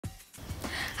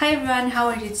Hi everyone, how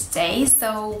are you today?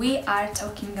 So we are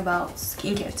talking about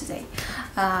skincare today.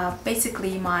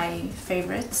 Basically my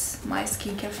favorites, my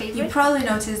skincare favorites. You probably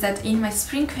noticed that in my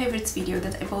spring favorites video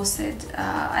that I posted,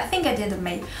 I think at the end of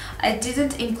May, I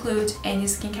didn't include any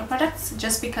skincare products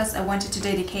just because I wanted to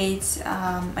dedicate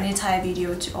an entire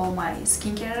video to all my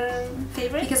skincare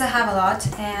favorites because I have a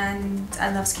lot and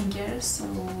I love skincare. So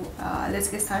let's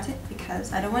get started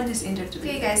because I don't want this intro to be...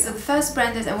 Okay guys, so the first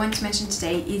brand that I want to mention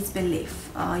today is Belif.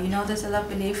 You know that I love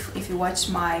Belif. If you watch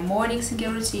my morning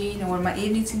skincare routine or my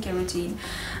evening skincare routine,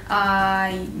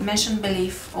 I mention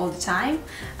Belif all the time.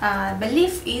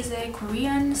 Belif is a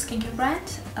Korean skincare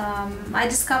brand. I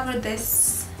discovered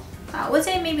this, I would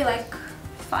say maybe like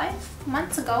 5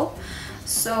 months ago.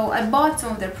 So I bought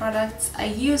some of their products, I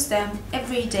use them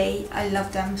every day, I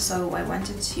love them, so I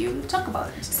wanted to talk about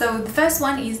it. So the first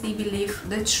one is the Belif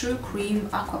The True Cream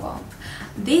Aqua Bomb.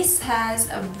 This has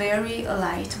a very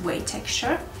lightweight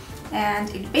texture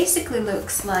and it basically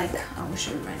looks like, I will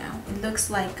show you right now, it looks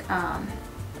like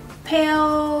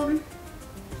pale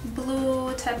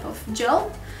blue type of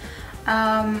gel.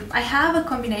 I have a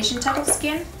combination type of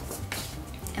skin.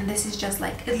 And this is just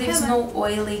like, it leaves no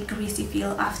oily, greasy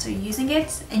feel after using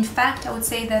it. In fact, I would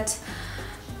say that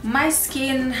my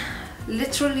skin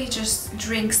literally just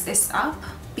drinks this up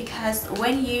because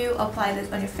when you apply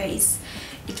this on your face,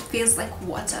 it feels like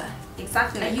water.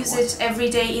 Exactly. I use it every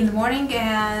day in the morning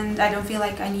and I don't feel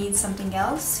like I need something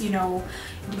else, you know,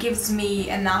 it gives me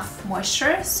enough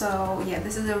moisture. So yeah,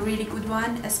 this is a really good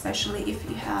one, especially if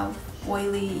you have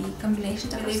oily combination.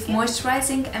 Belif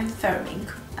Moisturizing and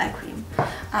Firming Eye Cream.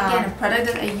 Again, a product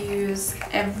that I use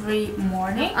every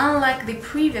morning. Unlike the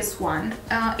previous one,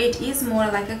 it is more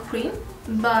like a cream,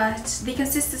 but the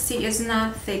consistency is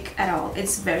not thick at all.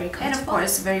 It's very comfortable and of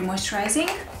course very moisturizing.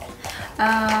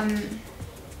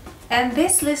 And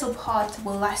this little pot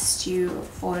will last you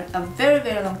for a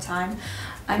very long time.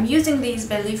 I'm using these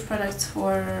Belif products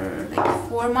for like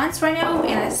 4 months right now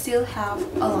and I still have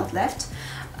a lot left.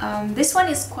 This one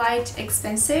is quite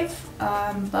expensive,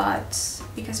 but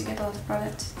because you get a lot of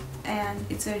product and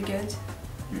it's very good,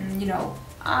 you know,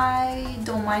 I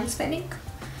don't mind spending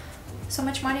so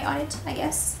much money on it, I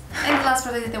guess. And the last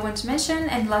product that I want to mention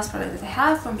and the last product that I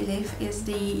have from Belif is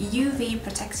the UV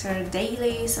Protector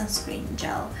Daily Sunscreen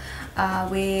Gel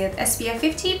with SPF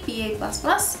 50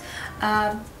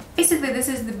 PA++. Basically this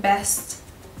is the best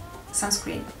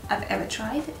sunscreen I've ever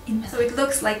tried. So it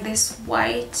looks like this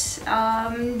white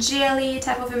jelly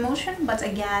type of emulsion, but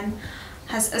again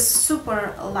has a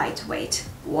super lightweight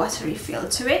watery feel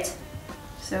to it.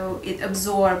 So it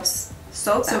absorbs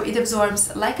soap, so it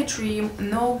absorbs like a dream,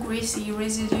 no greasy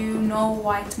residue, no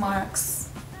white marks.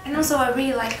 And also I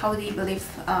really like how the Belif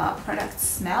products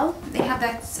smell. They have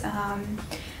that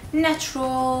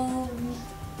natural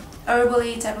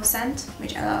herbally type of scent,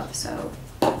 which I love, so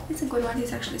it's a good one.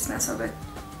 This actually smells so good.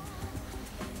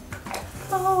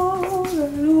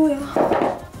 Hallelujah.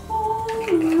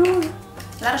 Hallelujah.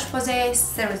 La Roche-Posay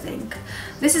Cerasing.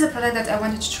 This is a product that I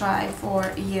wanted to try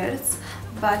for years,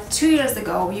 but 2 years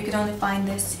ago you could only find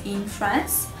this in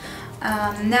France.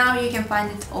 Now you can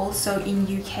find it also in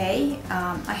UK.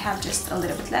 I have just a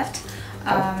little bit left.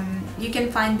 You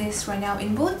can find this right now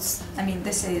in Boots. I mean,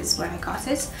 this is where I got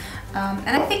it. And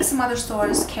I think some other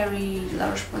stores carry La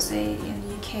Roche-Posay in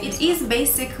the UK. It is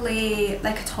basically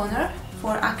like a toner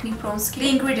for acne prone skin. The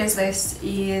ingredients list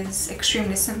is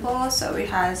extremely simple, so it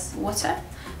has water,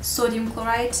 sodium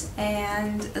chloride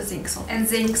and zinc sulfate. And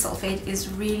zinc sulfate is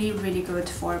really good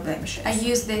for blemishes. I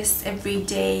use this every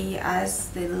day as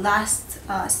the last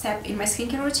step in my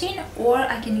skincare routine, or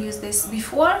I can use this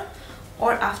before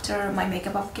or after my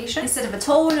makeup application. Instead of a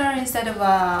toner, instead of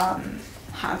a,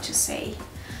 how to say,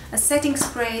 a setting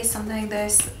spray, something like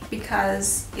this,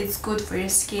 because it's good for your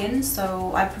skin.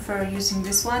 So I prefer using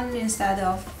this one instead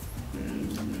of,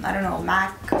 I don't know,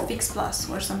 MAC Fix Plus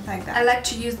or something like that. I like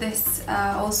to use this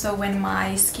also when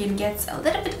my skin gets a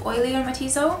little bit oily on my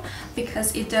T-zone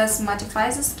because it does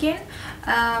mattify the skin.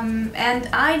 And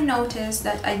I noticed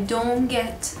that I don't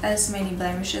get as many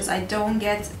blemishes. I don't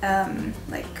get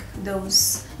like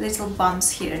those little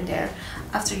bumps here and there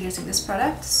after using this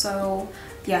product. So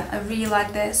yeah, I really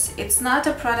like this. It's not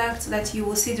a product that you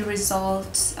will see the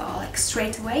results like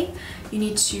straight away. You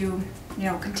need to, you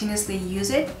know, continuously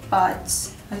use it, but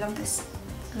I love this.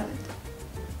 I love it.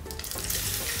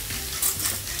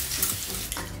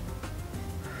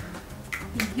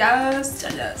 Yes,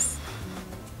 yes.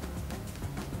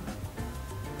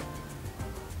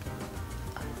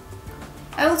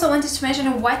 I also wanted to mention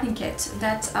a whitening kit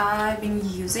that I've been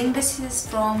using. This is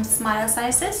from Smile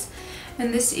Sciences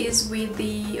and this is with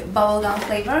the bubblegum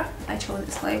flavor. I chose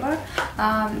this flavor.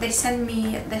 They sent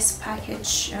me this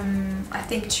package I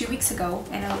think 2 weeks ago,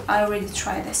 and I already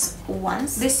tried this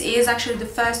once. This is actually the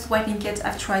first whitening kit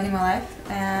I've tried in my life,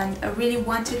 and I really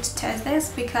wanted to test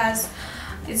this because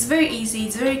it's very easy,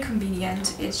 it's very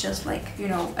convenient. It's just like, you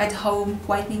know, at home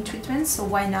whitening treatment, so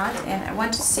why not? And I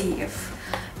want to see if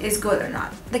it's good or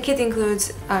not. The kit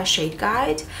includes a shade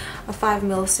guide, a 5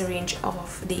 ml syringe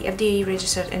of the FDA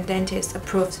registered and dentist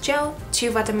approved gel, 2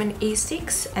 vitamin E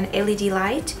sticks, an LED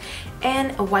light,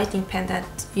 and a whitening pen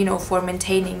that, you know, for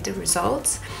maintaining the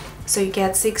results. So you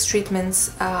get 6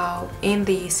 treatments in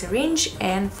the syringe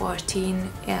and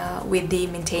 14 with the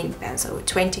maintaining pen, so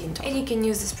 20 in total. And you can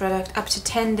use this product up to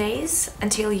 10 days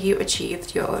until you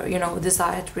achieved your, you know,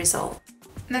 desired result.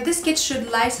 Now this kit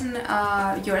should lighten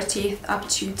your teeth up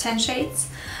to 10 shades.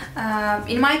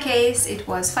 In my case it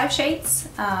was 5 shades,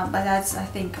 but that's, I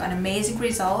think, an amazing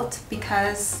result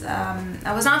because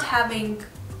I was not having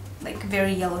like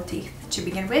very yellow teeth to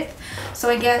begin with. So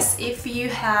I guess if you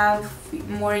have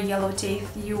more yellow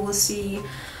teeth, you will see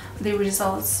the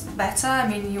results better. I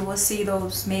mean, you will see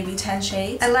those maybe 10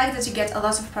 shades. I like that you get a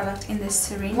lot of product in this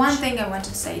syringe. One thing I want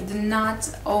to say, do not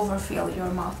overfill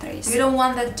your mouth trays. You don't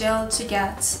want that gel to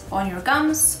get on your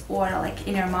gums or like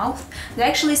in your mouth. They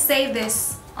actually say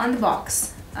this on the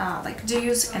box, like do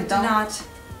use and do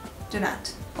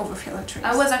not overfill your trays.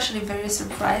 I was actually very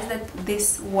surprised that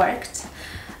this worked.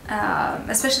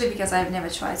 Especially because I've never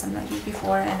tried something like this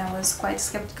before and I was quite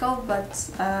skeptical, but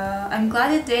I'm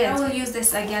glad it did. I will use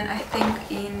this again, I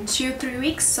think, in 2-3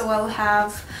 weeks, so I'll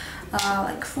have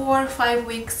like 4 or 5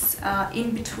 weeks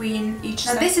in between each.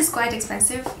 Now this is quite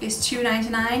expensive, it's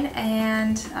 $2.99,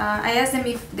 and I asked them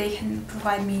if they can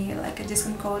provide me like a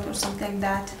discount code or something like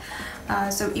that.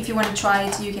 So if you want to try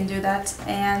it, you can do that,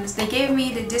 and they gave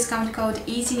me the discount code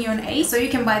EasyNeon8, so you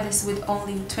can buy this with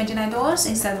only $29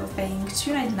 instead of paying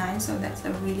 $2.99, so that's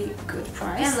a really good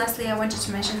price. And lastly, I wanted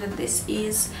to mention that this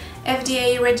is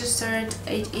FDA registered,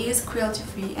 it is cruelty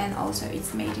free, and also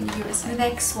it's made in USA. The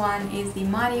next one is the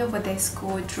Mario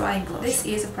Badescu Drying Lotion. This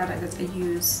is a product that I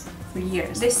use for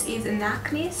years. This is an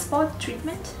acne spot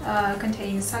treatment,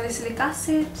 contains salicylic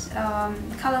acid,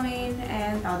 calamine,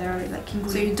 and other like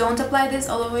ingredients. So you don't apply this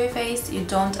all over your face, you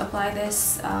don't apply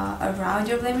this around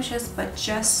your blemishes, but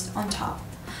just on top,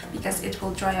 because it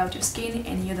will dry out your skin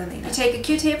and you don't need it. You take a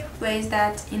Q-tip, place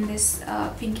that in this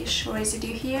pinkish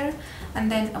residue here, and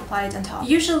then apply it on top.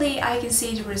 Usually I can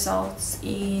see the results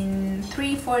in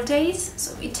 3-4 days,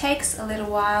 so it takes a little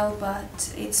while,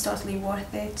 but it's totally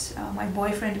worth it. My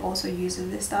boyfriend also uses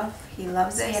this stuff, he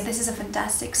loves it. Yeah, this is a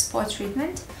fantastic spot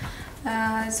treatment.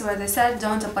 So as I said,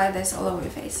 don't apply this all over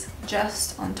your face,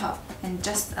 just on top and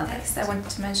just a little. Next, I wanted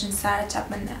to mention Sarah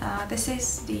Chapman. This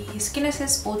is the Skin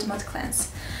Assist Ultimate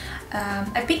Cleanse.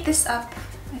 I picked this up,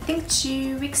 I think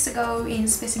 2 weeks ago in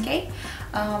Space &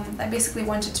 I basically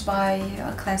wanted to buy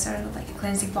a cleanser, like a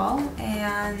cleansing balm,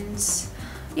 and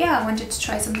yeah, I wanted to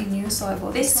try something new, so I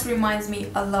bought this. This reminds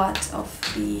me a lot of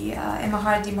the Emma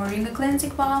Hardy Moringa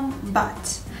cleansing balm,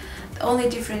 but the only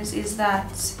difference is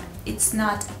that it's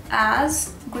not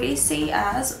as greasy,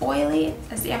 as oily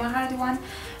as the Emma Hardy one,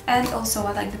 and also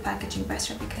I like the packaging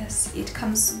better because it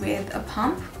comes with a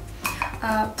pump.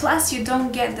 Plus you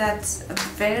don't get that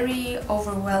very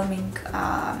overwhelming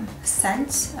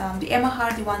scent. The Emma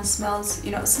Hardy one smells,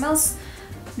 you know, smells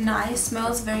nice,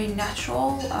 smells very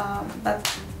natural, but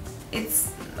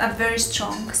it's a very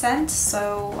strong scent,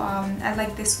 so I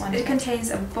like this one. It contains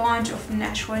a bunch of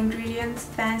natural ingredients,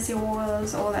 fancy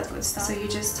oils, all that good stuff. So you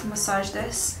just massage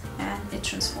this and it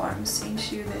transforms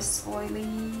into this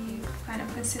oily kind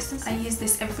of consistency. I use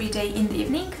this every day in the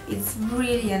evening. It's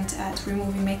brilliant at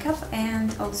removing makeup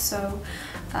and also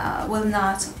will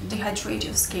not dehydrate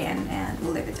your skin and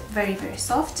will leave it very, very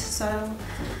soft. So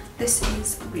this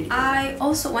is really good. I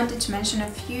also wanted to mention a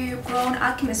few Grown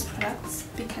Alchemist products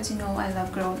because, you know, I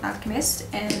love Grown Alchemist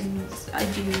and I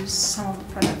use some of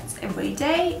the products every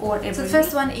day or every week. So the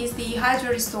first one is the Hydra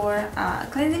Restore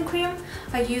Cleansing Cream.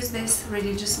 I use this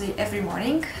religiously every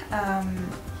morning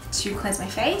to cleanse my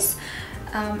face.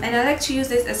 And I like to use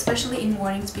this especially in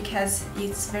mornings because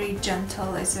it's very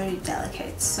gentle, it's very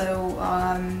delicate. So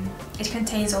it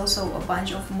contains also a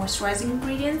bunch of moisturizing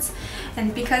ingredients,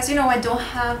 and because, you know, I don't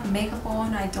have makeup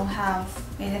on, I don't have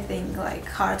anything like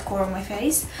hardcore on my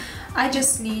face, I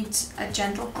just need a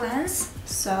gentle cleanse.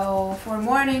 So for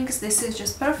mornings this is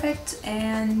just perfect.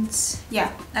 And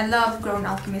yeah, I love Grown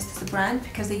Alchemist as a brand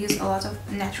because they use a lot of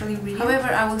natural ingredients. However,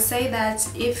 I will say that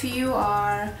if you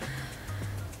are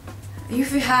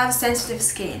If you have sensitive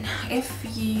skin,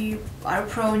 if you are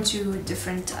prone to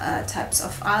different types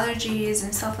of allergies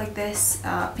and stuff like this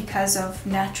because of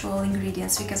natural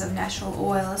ingredients, because of natural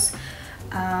oils,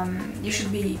 you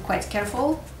should be quite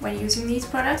careful when using these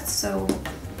products, so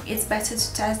it's better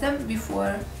to test them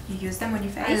before you use them on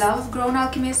your face. I love Grown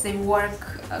Alchemist, they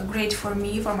work great for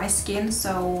me, for my skin,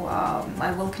 so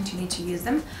I will continue to use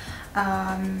them.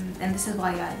 And this is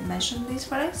why I mentioned these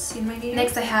products in my video.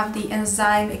 Next I have the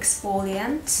Enzyme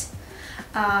Exfoliant.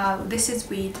 This is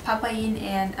with papain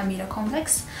and amino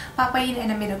complex. Papain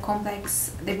and amino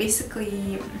complex, they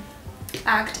basically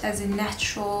act as a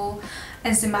natural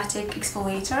enzymatic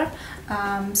exfoliator.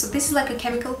 So this is like a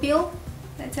chemical peel,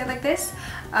 let's say like this.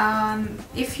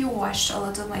 If you watched a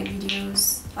lot of my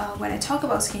videos when I talk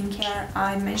about skincare,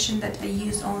 I mentioned that I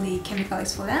use only chemical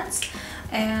exfoliants,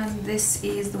 and this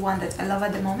is the one that I love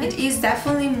at the moment. It is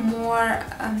definitely more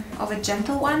of a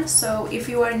gentle one, so if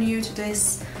you are new to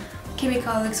this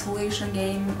chemical exfoliation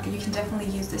game, you can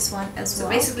definitely use this one as well. So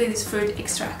basically these fruit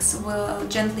extracts will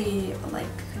gently like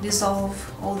dissolve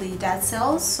all the dead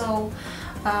cells, so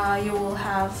you will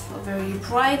have a very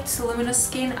bright luminous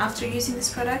skin after using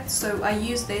this product. So I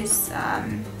use this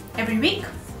every week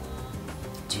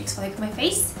to exfoliate my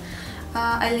face.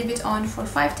 I leave it on for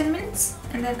 5-10 minutes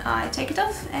and then I take it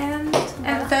off, and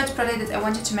the third product that I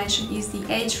wanted to mention is the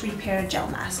Age Repair Gel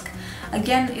Mask.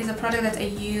 Again, it's a product that I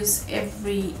use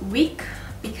every week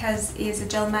because it's a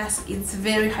gel mask. It's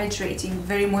very hydrating,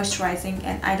 very moisturizing,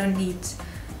 and I don't need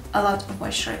a lot of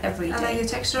moisture every day. I like the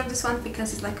texture of this one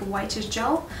because it's like a whitish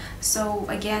gel, so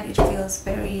again it feels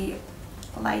very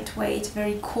lightweight,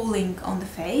 very cooling on the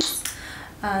face.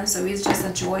 So it's just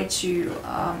a joy to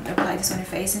apply this on your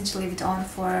face and to leave it on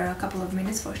for a couple of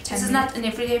minutes, for 10 minutes. This is not an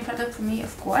everyday product for me,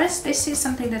 of course. This is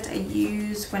something that I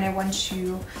use when I want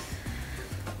to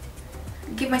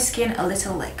give my skin a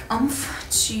little like oomph,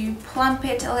 to plump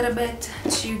it a little bit,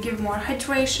 to give more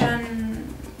hydration,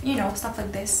 you know, stuff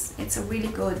like this. It's a really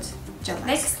good gel mask.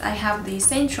 Next I have the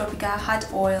Saint Tropica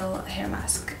Hot Oil Hair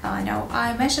Mask. Now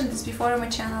I mentioned this before on my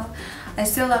channel. I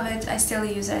still love it, I still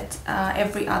use it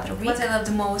every other week. What I love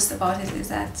the most about it is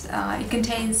that it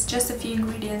contains just a few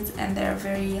ingredients and they're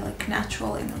very like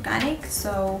natural and organic,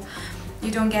 so you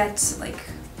don't get like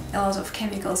a lot of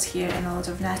chemicals here and a lot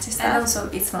of nasty stuff. And also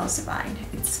it smells divine.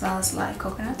 It smells like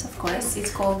coconut, of course.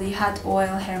 It's called the Hot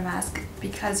Oil Hair Mask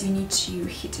because you need to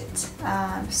heat it,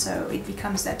 so it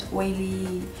becomes that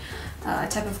oily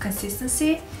type of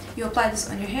consistency. You apply this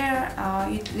on your hair,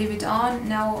 you leave it on.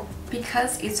 Now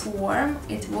because it's warm,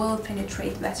 it will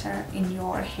penetrate better in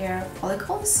your hair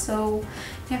follicles, so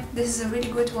yeah, this is a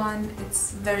really good one.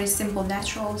 It's very simple,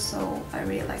 natural, so I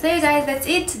really like it. So you guys, that's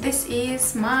it. This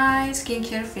is my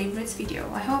skincare favorites video.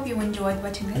 I hope you enjoyed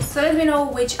watching this. So let me know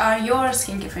which are your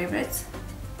skincare favorites,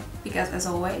 because as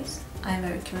always I'm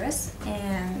very curious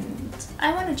and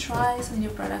I want to try some new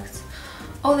products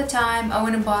all the time. I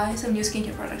want to buy some new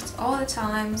skincare products all the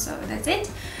time. So that's it.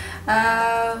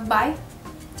 Bye.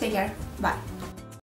 Take care. Bye.